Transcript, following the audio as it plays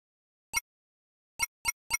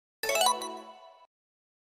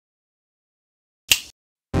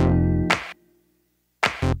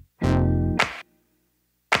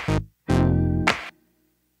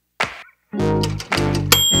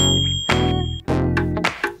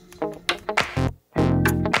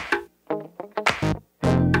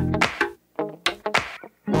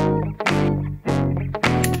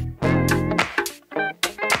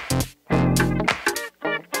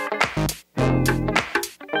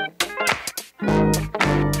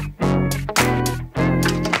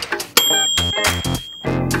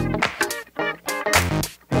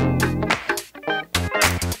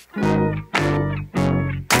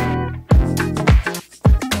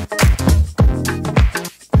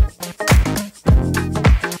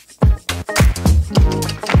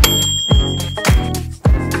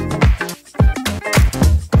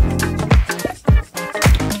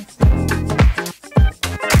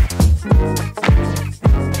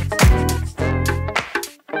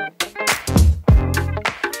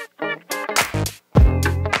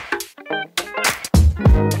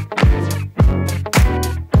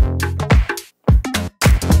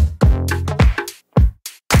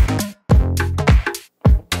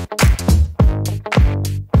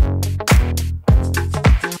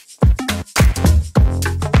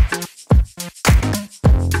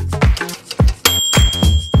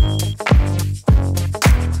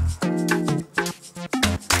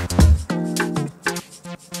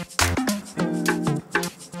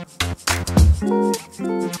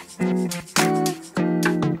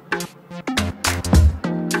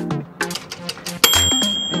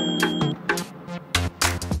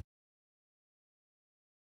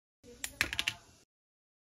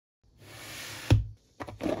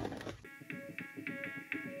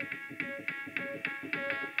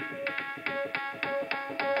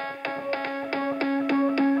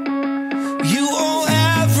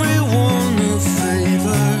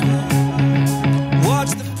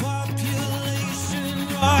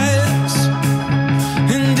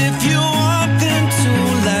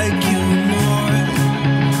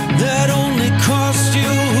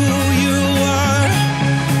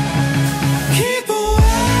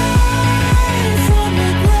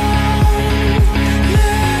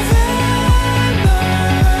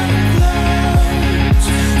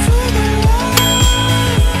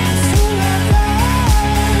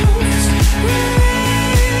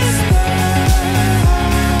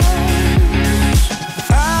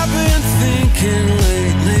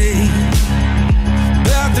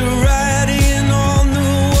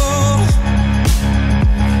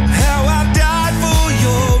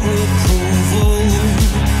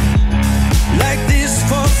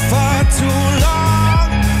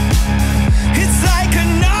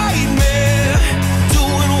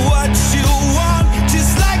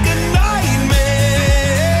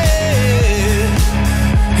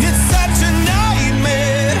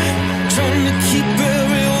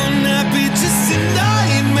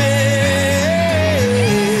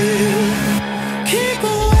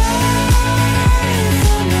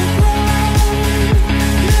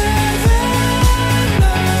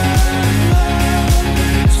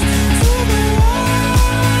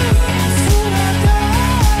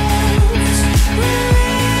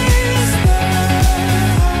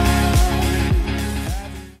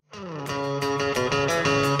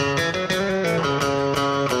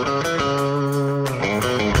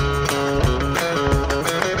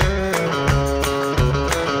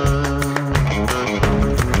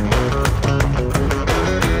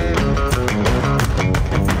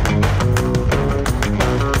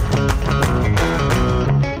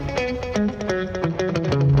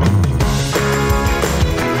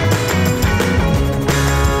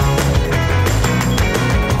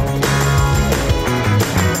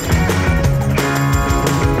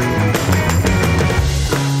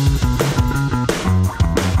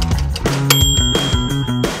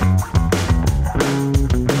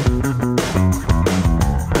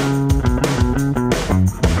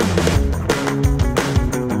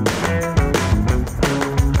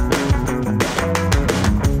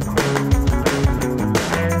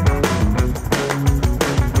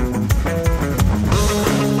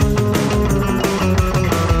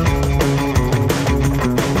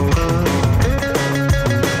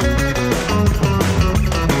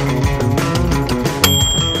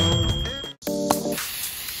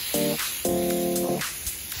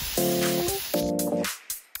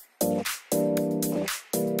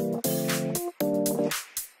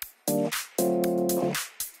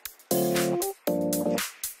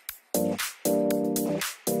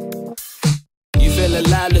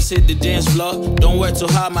Now let's hit the dance floor. Don't work too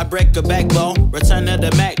hard, might break a backbone. Return of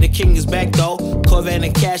the Mac, the king is back though. Corvette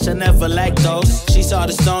and cash, I never lack those. She saw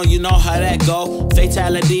the stone, you know how that go.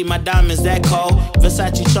 Fatality, my diamonds that cold.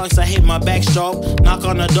 Versace trunks, I hit my backstroke. Knock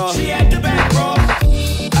on the door, she at the back, bro.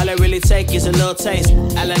 All I really take is a little taste.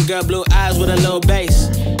 Island girl, blue eyes with a little bass.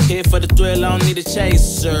 Here for the thrill, I don't need a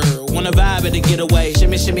chaser. Wanna vibe and get away.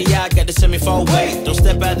 Shimmy, shimmy, yeah, I got the semi-fold weight. Don't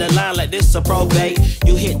step out the line like this a probate.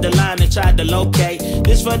 You hit the line and try to locate.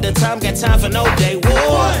 This for the time, got time for no day.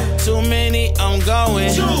 Whoa. Too many, I'm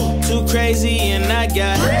going. Too crazy and I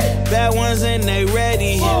got bad ones and they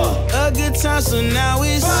ready. A good time, so now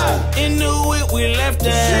it's into it, we left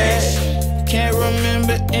that. Can't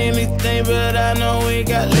remember anything, but I know we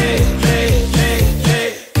got lit.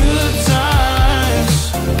 Good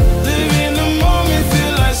times, live in the moment,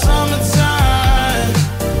 feel like summertime.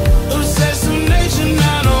 Obsessed with nature,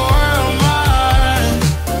 not a world mine.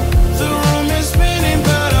 The room is spinning,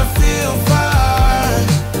 but I feel fine.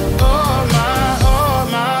 Oh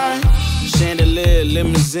my. Chandelier,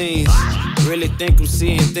 limousines. Really think I'm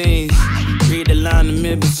seeing things. Read the line in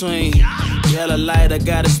mid-between. Yellow light, I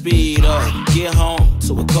gotta speed up. Get home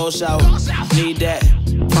to a cold shower. Need that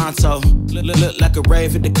pronto. Look like a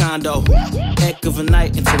rave at the condo. Heck of a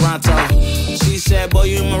night in Toronto. She said, boy,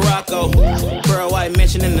 you in Morocco. Pearl white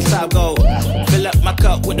mention in the top gold. Fill up my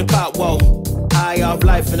cup with the pop, whoa. High off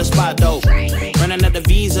life in the spot, dope. Running up the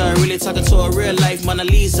visa, really talking to a real life Mona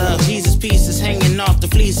Lisa. Jesus pieces hanging off the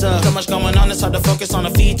fleecer. So much going on, it's hard to focus on the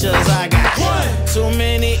features. I got too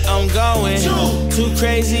many, I'm going. Too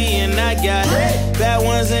crazy and I got bad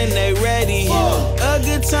ones and they ready. A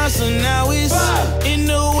good time, so now it's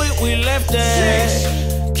into it, we left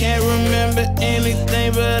that. Can't remember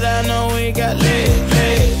anything, but I know we got lit.